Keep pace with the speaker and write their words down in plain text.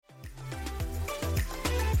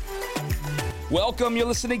Welcome. You're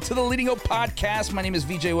listening to the Leading Hope Podcast. My name is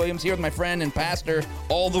VJ Williams, here with my friend and pastor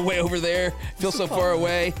all the way over there. Feel so far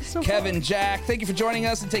away. Kevin Jack, thank you for joining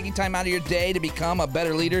us and taking time out of your day to become a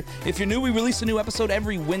better leader. If you're new, we release a new episode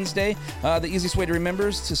every Wednesday. The easiest way to remember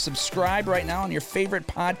is to subscribe right now on your favorite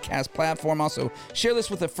podcast platform. Also, share this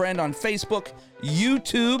with a friend on Facebook,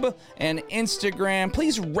 YouTube, and Instagram.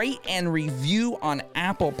 Please rate and review on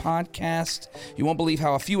Apple Podcast. You won't believe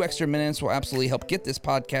how a few extra minutes will absolutely help get this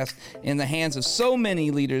podcast in the hands of so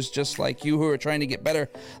many leaders just like you who are trying to get better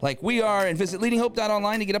like we are. And visit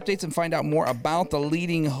leadinghope.online to get updates and find out more about the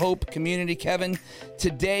Leading Hope community. Kevin,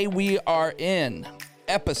 today we are in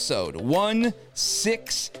episode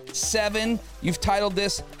 167. You've titled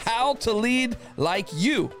this, How to Lead Like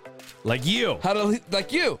You. Like you. How to lead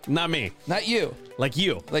like you. Not me. Not you. Like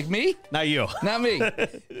you. Like me? Not you. Not me.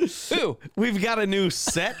 Who? We've got a new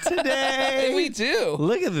set today. We do.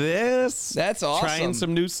 Look at this. That's awesome. Trying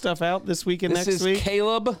some new stuff out this week and This next is week.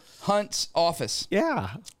 Caleb Hunt's office.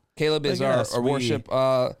 Yeah. Caleb is Look at us. our worship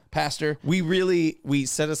pastor. We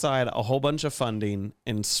set aside a whole bunch of funding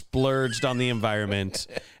and splurged on the environment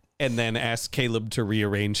and then asked Caleb to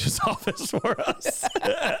rearrange his office for us.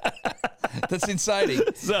 That's exciting.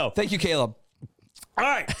 So, Thank you, Caleb. all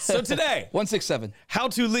right. So today, 167. how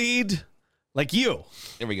to lead like you.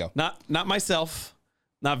 There we go. Not myself,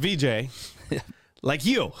 not VJ, like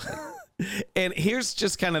you. And here's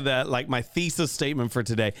just kind of my thesis statement for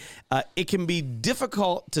today. It can be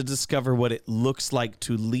difficult to discover what it looks like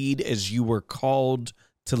to lead as you were called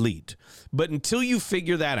to lead. But until you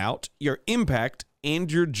figure that out, your impact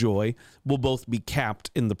and your joy will both be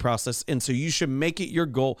capped in the process. And so you should make it your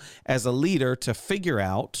goal as a leader to figure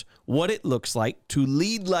out what it looks like to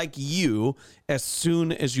lead like you as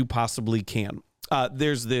soon as you possibly can.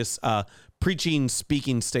 There's this preaching,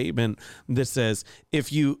 speaking statement that says,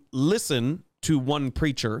 if you listen to one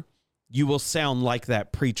preacher, you will sound like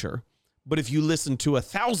that preacher. But if you listen to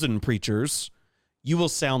 1,000 preachers, you will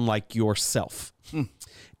sound like yourself.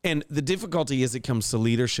 And the difficulty as it comes to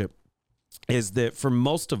leadership is that for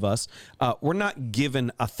most of us, we're not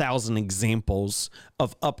given 1,000 examples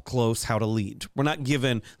of up close how to lead. We're not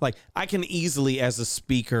given, I can easily as a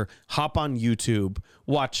speaker hop on YouTube,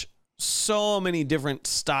 watch so many different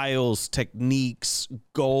styles, techniques,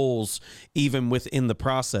 goals, even within the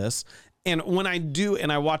process. And when I do,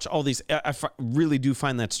 and I watch all these, I really do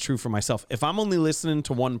find that's true for myself. If I'm only listening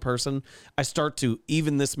to one person, I start to,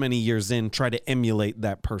 even this many years in, try to emulate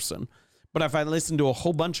that person. But if I listen to a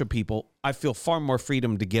whole bunch of people, I feel far more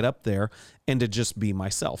freedom to get up there and to just be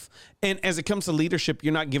myself. And as it comes to leadership,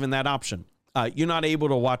 you're not given that option. You're not able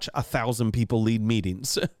to watch 1,000 people lead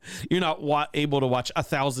meetings. You're not able to watch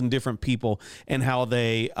 1,000 different people and how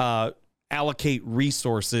they allocate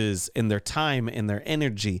resources and their time and their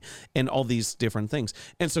energy and all these different things.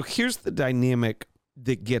 And so here's the dynamic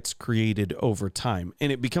that gets created over time, and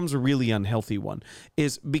it becomes a really unhealthy one,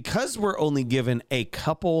 is because we're only given a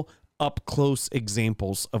couple up close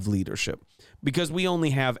examples of leadership, because we only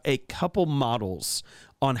have a couple models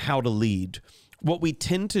on how to lead. What we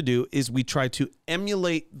tend to do is we try to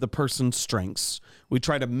emulate the person's strengths. We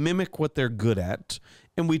try to mimic what they're good at,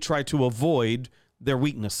 and we try to avoid their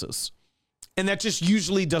weaknesses. And that just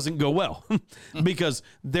usually doesn't go well because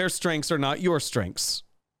their strengths are not your strengths.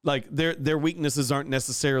 Their weaknesses aren't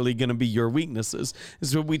necessarily going to be your weaknesses.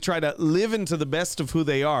 So we try to live into the best of who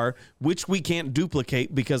they are, which we can't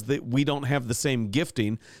duplicate because we don't have the same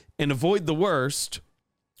gifting, and avoid the worst,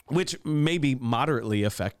 which may be moderately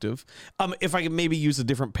effective. If I could maybe use a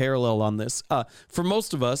different parallel on this, for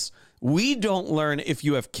most of us, we don't learn, if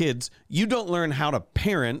you have kids, you don't learn how to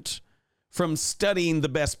parent from studying the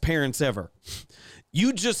best parents ever.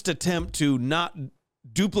 You just attempt to not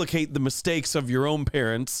duplicate the mistakes of your own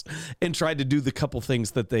parents and try to do the couple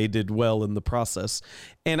things that they did well in the process.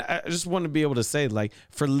 And I just want to be able to say,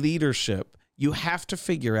 for leadership, you have to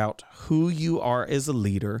figure out who you are as a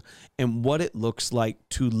leader and what it looks like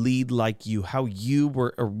to lead like you, how you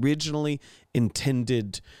were originally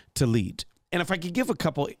intended to lead. And if I could give a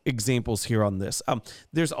couple examples here on this,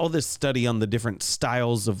 there's all this study on the different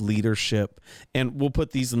styles of leadership, and we'll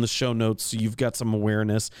put these in the show notes so you've got some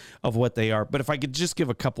awareness of what they are. But if I could just give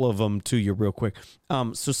a couple of them to you real quick.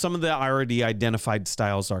 So some of the already identified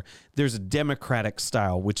styles are, there's a democratic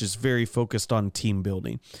style, which is very focused on team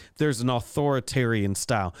building. There's an authoritarian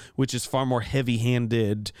style, which is far more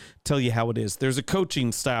heavy-handed, tell you how it is. There's a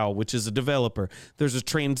coaching style, which is a developer. There's a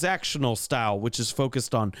transactional style, which is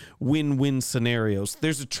focused on win-win scenarios.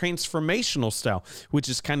 There's a transformational style, which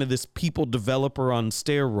is kind of this people developer on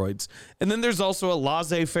steroids. And then there's also a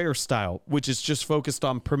laissez-faire style, which is just focused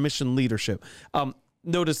on permission leadership.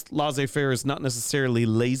 Notice laissez-faire is not necessarily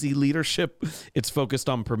lazy leadership. It's focused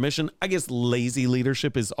on permission. I guess lazy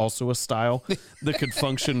leadership is also a style that could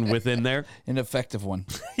function within there. An effective one.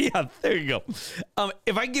 Yeah, there you go.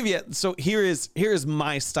 If I give you, so here is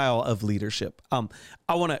my style of leadership.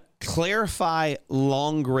 I want to clarify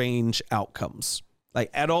long-range outcomes. Like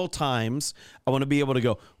at all times, I want to be able to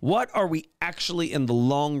go, what are we actually in the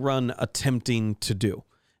long run attempting to do?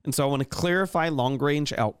 And so I want to clarify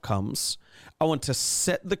long-range outcomes. I want to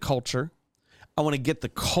set the culture. I want to get the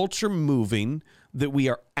culture moving, that we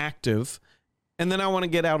are active, and then I want to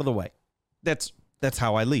get out of the way. That's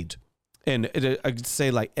how I lead. And I could say,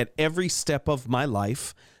 like, at every step of my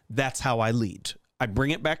life, that's how I lead. I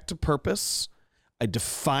bring it back to purpose. I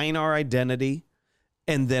define our identity,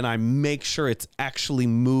 and then I make sure it's actually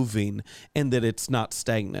moving and that it's not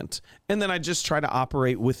stagnant. And then I just try to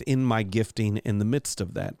operate within my gifting in the midst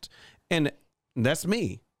of that. And that's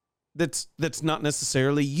me. That's not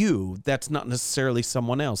necessarily you. That's not necessarily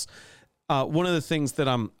someone else. One of the things that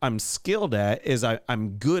I'm skilled at is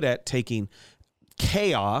I'm good at taking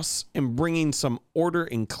chaos and bringing some order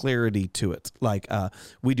and clarity to it. Like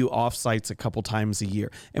we do offsites a couple times a year.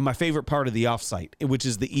 And my favorite part of the offsite, which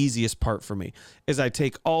is the easiest part for me, is I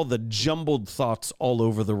take all the jumbled thoughts all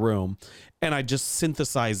over the room and I just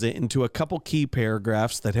synthesize it into a couple key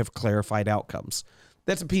paragraphs that have clarified outcomes.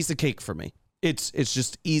 That's a piece of cake for me. It's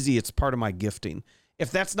just easy. It's part of my gifting.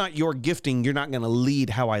 If that's not your gifting, you're not going to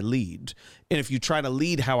lead how I lead. And if you try to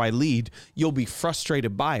lead how I lead, you'll be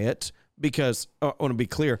frustrated by it because, I want to be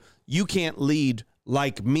clear, you can't lead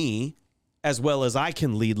like me as well as I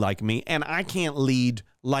can lead like me. And I can't lead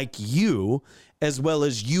like you as well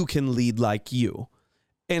as you can lead like you.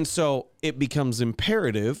 And so it becomes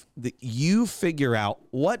imperative that you figure out,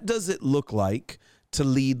 what does it look like to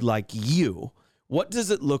lead like you? What does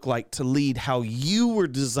it look like to lead how you were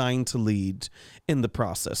designed to lead in the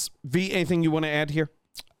process? V, anything you want to add here?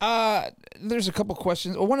 There's a couple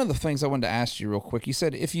questions. Well, one of the things I wanted to ask you real quick, you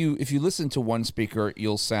said if you listen to one speaker,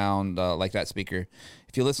 you'll sound like that speaker.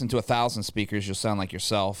 If you listen to 1,000 speakers, you'll sound like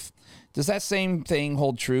yourself. Does that same thing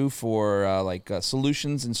hold true for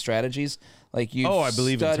solutions and strategies? Like you? I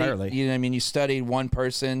believe entirely. You know what I mean? You studied one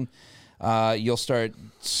person. You'll start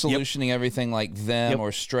solutioning everything like them,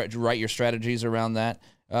 or write your strategies around that.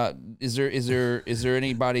 Is there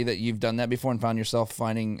anybody that you've done that before and found yourself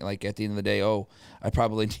finding, like, at the end of the day, I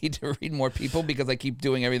probably need to read more people because I keep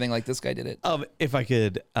doing everything like this guy did it? If I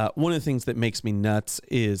could, one of the things that makes me nuts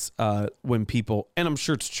is when people, and I'm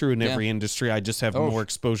sure it's true in every industry, I just have more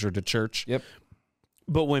exposure to church. Yep.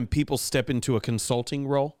 But when people step into a consulting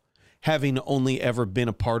role, having only ever been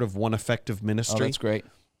a part of one effective ministry. Oh, that's great.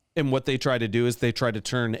 And what they try to do is they try to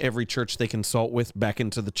turn every church they consult with back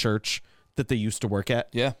into the church that they used to work at.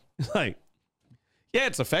 Yeah. Like, yeah,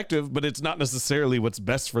 it's effective, but it's not necessarily what's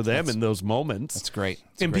best for them in those moments. That's great.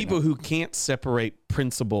 And people who can't separate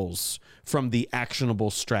principles from the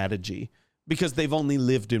actionable strategy because they've only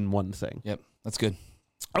lived in one thing. Yep. That's good.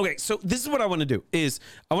 Okay, so this is what I want to do is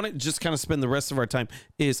I want to just kind of spend the rest of our time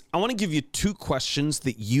is I want to give you 2 questions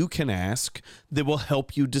that you can ask that will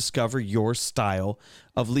help you discover your style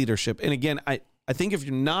of leadership. And again, I think if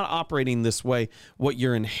you're not operating this way, what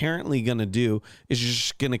you're inherently going to do is you're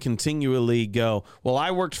just going to continually go, well,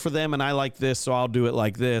 I worked for them and I like this, so I'll do it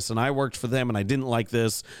like this. And I worked for them and I didn't like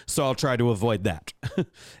this, so I'll try to avoid that.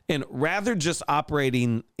 And rather just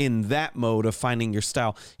operating in that mode of finding your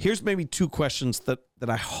style, here's maybe 2 questions that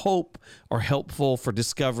I hope are helpful for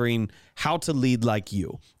discovering how to lead like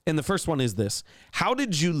you. And the first one is this: how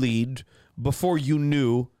did you lead before you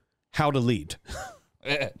knew how to lead?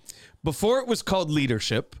 Before it was called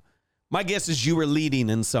leadership, my guess is you were leading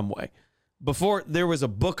in some way. Before there was a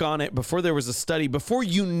book on it, before there was a study, before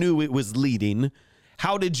you knew it was leading,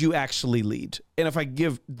 how did you actually lead? And if I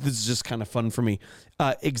give, this is just kind of fun for me,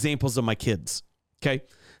 examples of my kids, okay?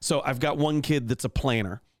 So I've got one kid that's a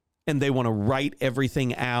planner, and they want to write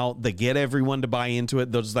everything out. They get everyone to buy into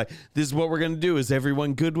it. They're just like, this is what we're going to do. Is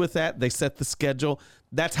everyone good with that? They set the schedule.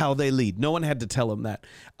 That's how they lead. No one had to tell them that.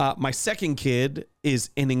 My second kid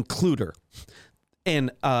is an includer.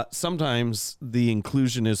 And sometimes the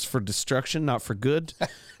inclusion is for destruction, not for good.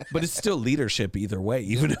 But it's still leadership either way,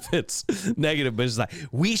 even if it's negative. But it's like,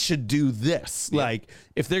 we should do this. Yeah. Like,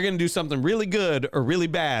 if they're going to do something really good or really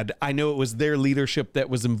bad, I know it was their leadership that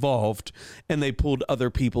was involved, and they pulled other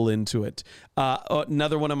people into it.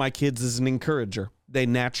 Another one of my kids is an encourager. They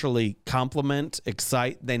naturally compliment,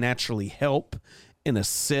 excite. They naturally help and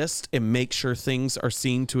assist and make sure things are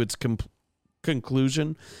seen to its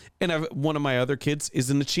conclusion. And one of my other kids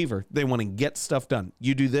is an achiever. They want to get stuff done.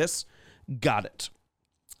 You do this, got it.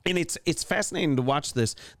 And it's fascinating to watch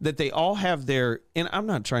this, that they all have their, and I'm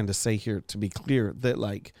not trying to say here, to be clear, that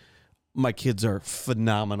like my kids are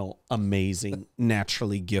phenomenal, amazing,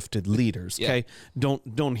 naturally gifted leaders. Okay.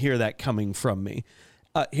 Don't hear that coming from me.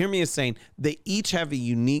 Hear me as saying they each have a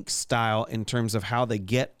unique style in terms of how they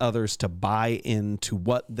get others to buy into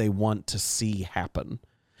what they want to see happen.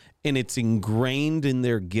 And it's ingrained in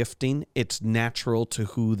their gifting. It's natural to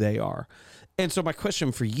who they are. And so my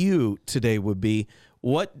question for you today would be,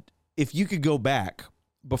 what, if you could go back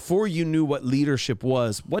before you knew what leadership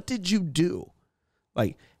was, what did you do?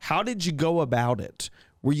 Like, how did you go about it?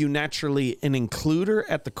 Were you naturally an includer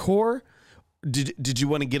at the core? Did you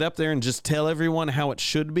want to get up there and just tell everyone how it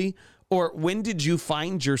should be? Or when did you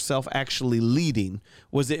find yourself actually leading?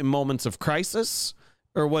 Was it in moments of crisis,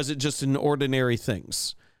 or was it just in ordinary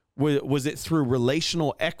things? Was it through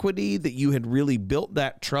relational equity that you had really built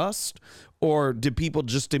that trust? Or did people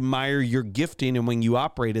just admire your gifting, and when you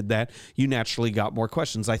operated that, you naturally got more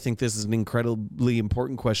questions? I think this is an incredibly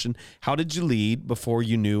important question. How did you lead before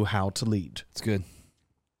you knew how to lead? It's good.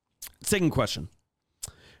 Second question.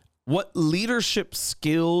 What leadership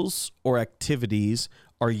skills or activities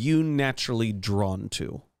are you naturally drawn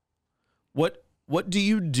to? What do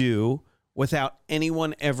you do without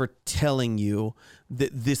anyone ever telling you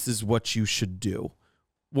that this is what you should do?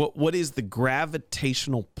 What is the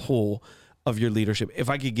gravitational pull of your leadership? If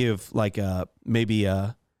I could give like maybe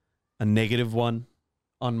a negative one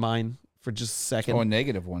on mine for just a second. Oh, a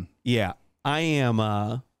negative one. Yeah. I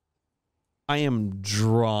am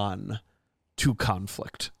drawn to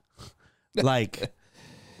conflict. like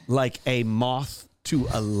a moth to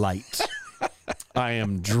a light. I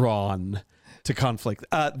am drawn to conflict.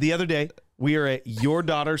 The other day, we are at your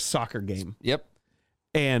daughter's soccer game. Yep.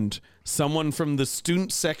 And someone from the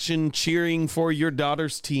student section cheering for your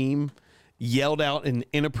daughter's team yelled out an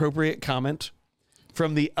inappropriate comment.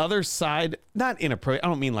 From the other side, not inappropriate, I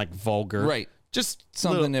don't mean like vulgar. Right. Just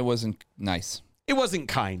something that wasn't nice. It wasn't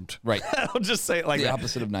kind. Right. I'll just say it like the that.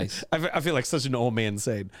 opposite of nice. I feel like such an old man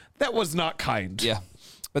saying, that was not kind. Yeah.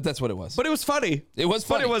 But that's what it was. But it was funny. It was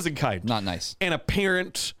funny. But it wasn't kind. Not nice. And a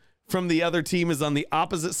parent from the other team is on the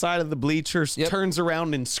opposite side of the bleachers, turns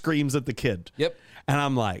around and screams at the kid. Yep. And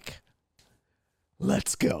I'm like,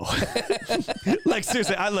 let's go. Like,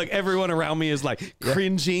 seriously, I look, everyone around me is like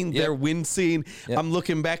cringing. They're wincing. I'm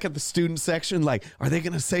looking back at the student section like, are they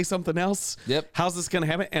going to say something else? Yep. How's this going to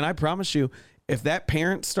happen? And I promise you, if that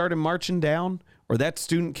parent started marching down or that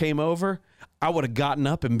student came over, I would have gotten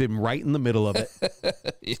up and been right in the middle of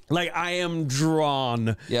it. Like, I am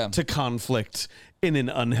drawn to conflict in an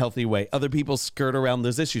unhealthy way. Other people skirt around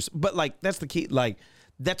those issues. But like, that's the key. Like,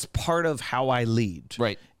 that's part of how I lead.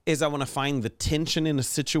 Right. Is I want to find the tension in a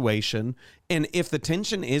situation. And if the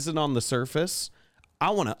tension isn't on the surface,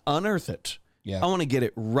 I want to unearth it. Yeah. I want to get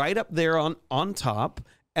it right up there on top.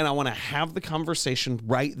 And I want to have the conversation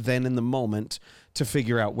right then in the moment to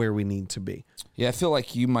figure out where we need to be. Yeah, I feel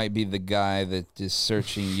like you might be the guy that is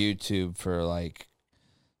searching YouTube for like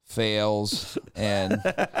fails and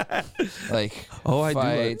like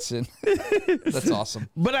fights, and that's awesome.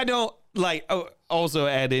 But I don't like also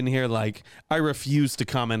add in here like I refuse to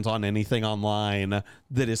comment on anything online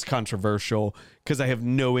that is controversial because I have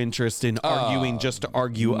no interest in arguing just to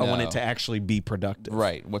argue. No. I want it to actually be productive.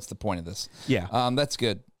 Right. What's the point of this? Yeah. That's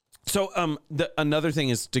good. So another thing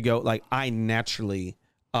is to go like I naturally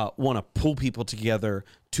want to pull people together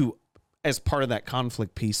to, as part of that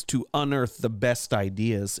conflict piece, to unearth the best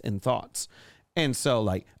ideas and thoughts. And so,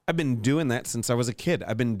 like, I've been doing that since I was a kid.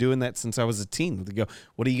 I've been doing that since I was a teen. They go,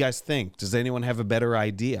 what do you guys think? Does anyone have a better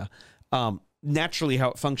idea? Naturally,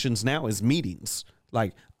 how it functions now is meetings.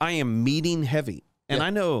 Like, I am meeting heavy. And I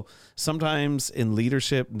know sometimes in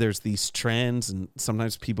leadership, there's these trends, and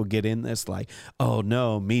sometimes people get in this like, oh,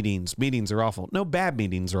 no, meetings are awful. No, bad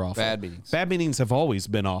meetings are awful. Bad meetings have always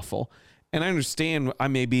been awful. And I understand I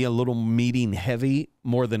may be a little meeting heavy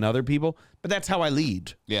more than other people, but that's how I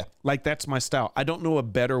lead. Yeah. Like, that's my style. I don't know a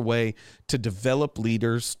better way to develop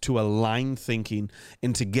leaders, to align thinking,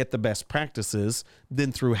 and to get the best practices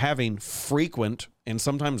than through having frequent and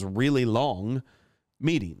sometimes really long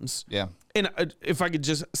meetings. Yeah. And if I could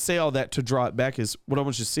just say all that to draw it back is what I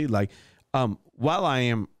want you to see. Like, while I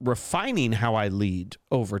am refining how I lead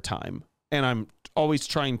over time, and I'm always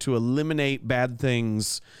trying to eliminate bad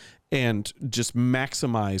things and just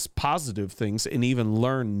maximize positive things and even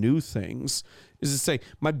learn new things, is to say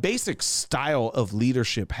my basic style of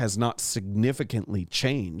leadership has not significantly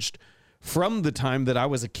changed from the time that I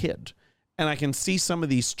was a kid. And I can see some of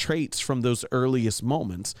these traits from those earliest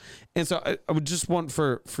moments. And so I would just want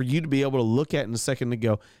for you to be able to look at in a second and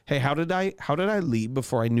go, hey, how did I lead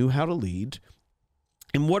before I knew how to lead?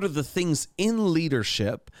 And what are the things in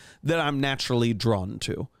leadership that I'm naturally drawn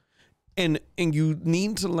to? And you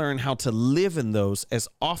need to learn how to live in those as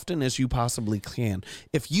often as you possibly can.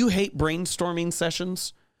 If you hate brainstorming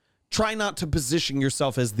sessions, try not to position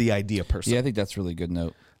yourself as the idea person. Yeah, I think that's a really good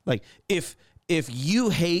note. Like if you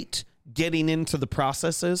hate getting into the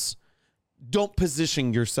processes, don't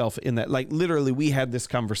position yourself in that. Like literally we had this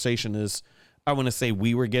conversation is, I want to say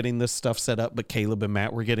we were getting this stuff set up, but Caleb and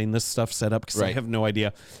Matt were getting this stuff set up because I have no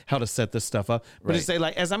idea how to set this stuff up. But to say,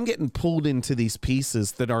 like, as I'm getting pulled into these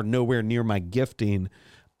pieces that are nowhere near my gifting,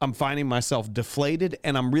 I'm finding myself deflated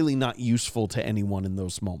and I'm really not useful to anyone in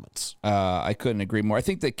those moments. I couldn't agree more. I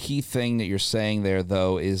think the key thing that you're saying there,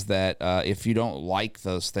 though, is that if you don't like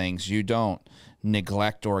those things, you don't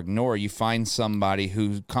neglect or ignore. You find somebody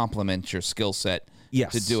who complements your skill set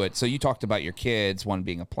to do it. So you talked about your kids, one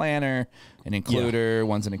being a planner, an includer,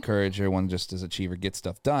 one's an encourager, one just as achiever, get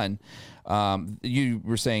stuff done. You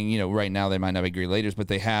were saying, right now they might not be great leaders, but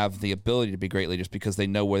they have the ability to be great leaders because they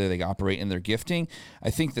know whether they operate in their gifting. I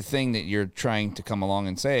think the thing that you're trying to come along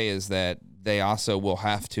and say is that they also will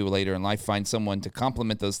have to later in life find someone to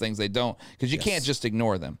complement those things they don't, because you can't just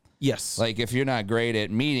ignore them. Yes. Like if you're not great at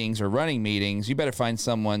meetings or running meetings, you better find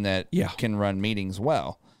someone that can run meetings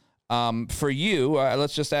well. For you,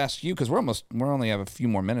 let's just ask you, because we only have a few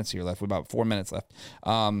more minutes here left. We have about 4 minutes left.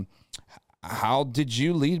 How did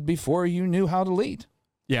you lead before you knew how to lead?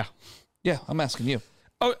 Yeah, I'm asking you.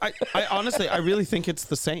 Oh, I honestly, I really think it's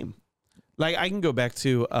the same. Like I can go back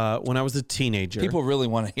to when I was a teenager. People really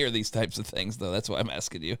want to hear these types of things, though. That's why I'm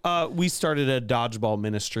asking you. We started a dodgeball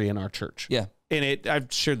ministry in our church. Yeah. And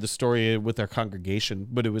I've shared the story with our congregation,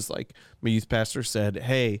 but it was like my youth pastor said,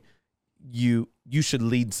 hey, you should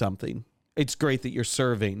lead something. It's great that you're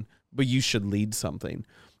serving, but you should lead something.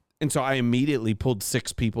 And so I immediately pulled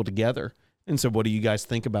 6 people together and said, what do you guys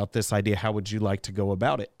think about this idea? How would you like to go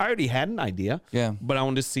about it? I already had an idea, but I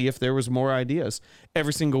wanted to see if there was more ideas.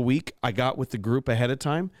 Every single week I got with the group ahead of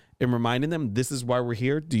time and reminded them, this is why we're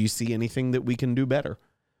here. Do you see anything that we can do better?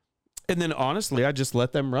 And then honestly, I just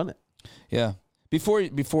let them run it. Yeah. Before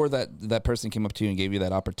that person came up to you and gave you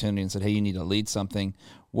that opportunity and said, hey, you need to lead something,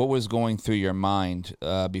 what was going through your mind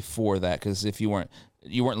before that? Because if you weren't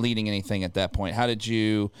leading anything at that point, how did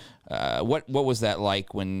you, what was that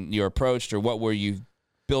like when you were approached, or what were you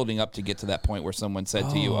building up to get to that point where someone said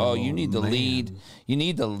to you, you need to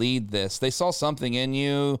lead this? They saw something in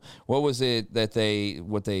you. What was it that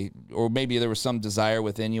or maybe there was some desire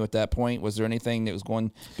within you at that point? Was there anything that was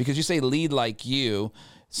going, because you say lead like you,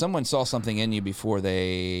 someone saw something in you before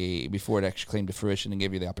it actually came to fruition and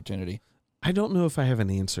gave you the opportunity? I don't know if I have an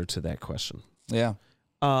answer to that question. Yeah.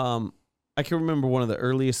 I can remember one of the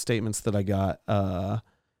earliest statements that I got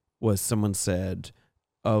was someone said,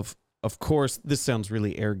 of course, this sounds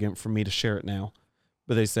really arrogant for me to share it now,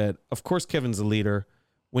 but they said, of course, Kevin's a leader.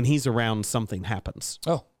 When he's around, something happens.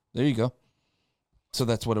 Oh, there you go. So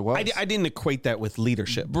that's what it was. I didn't equate that with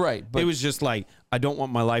leadership. Right. But it was just like, I don't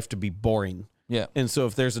want my life to be boring. Yeah. And so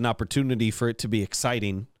if there's an opportunity for it to be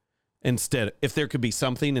exciting, if there could be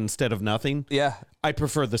something instead of nothing, I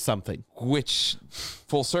prefer the something. Which,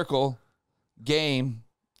 full circle, game,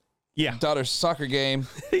 daughter's soccer game.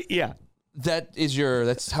 Yeah.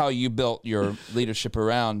 That's how you built your leadership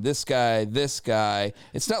around this guy.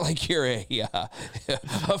 It's not like you're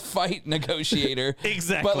a fight negotiator.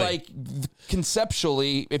 Exactly. But like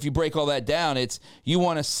conceptually, if you break all that down, it's you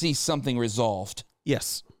want to see something resolved.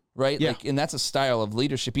 Yes. Right? Yeah. Like, and that's a style of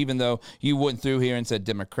leadership, even though you went through here and said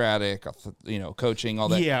democratic, coaching, all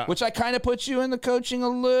that. Yeah. Which I kind of put you in the coaching a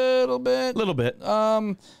little bit.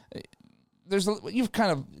 You've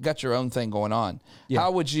kind of got your own thing going on. Yeah.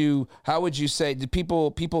 How would you say, do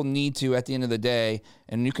people need to, at the end of the day,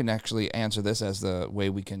 and you can actually answer this as the way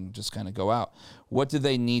we can just kind of go out, what do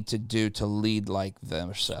they need to do to lead like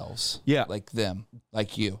themselves? Yeah. Like them,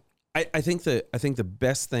 like you. I think the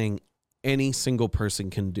best thing any single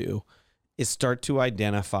person can do is start to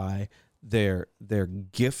identify their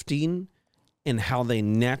gifting and how they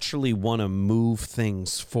naturally want to move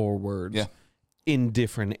things forward in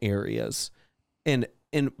different areas. And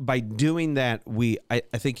by doing that, I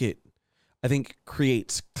think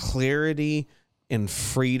creates clarity and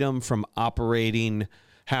freedom from operating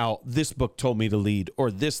how this book told me to lead,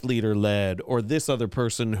 or this leader led, or this other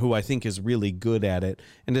person who I think is really good at it.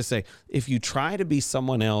 And to say, if you try to be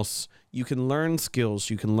someone else, you can learn skills,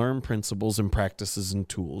 you can learn principles and practices and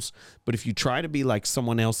tools. But if you try to be like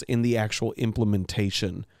someone else in the actual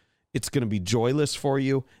implementation, it's going to be joyless for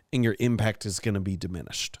you and your impact is going to be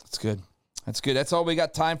diminished. That's good. That's all we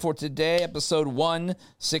got time for today. Episode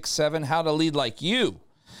 167, How to Lead Like You.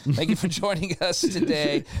 Thank you for joining us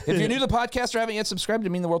today. If you're new to the podcast or haven't yet subscribed,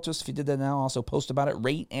 it'd mean the world to us if you did that now. Also post about it,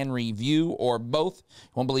 rate and review, or both. You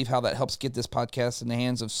won't believe how that helps get this podcast in the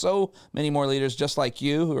hands of so many more leaders just like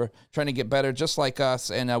you who are trying to get better just like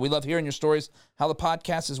us. And we love hearing your stories, how the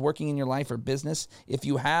podcast is working in your life or business. If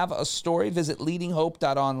you have a story, visit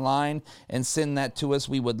leadinghope.online and send that to us.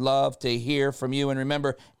 We would love to hear from you. And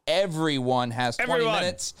remember, everyone has 20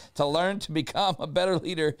 minutes to learn to become a better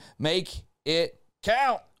leader. Make it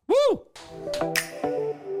count. Woo!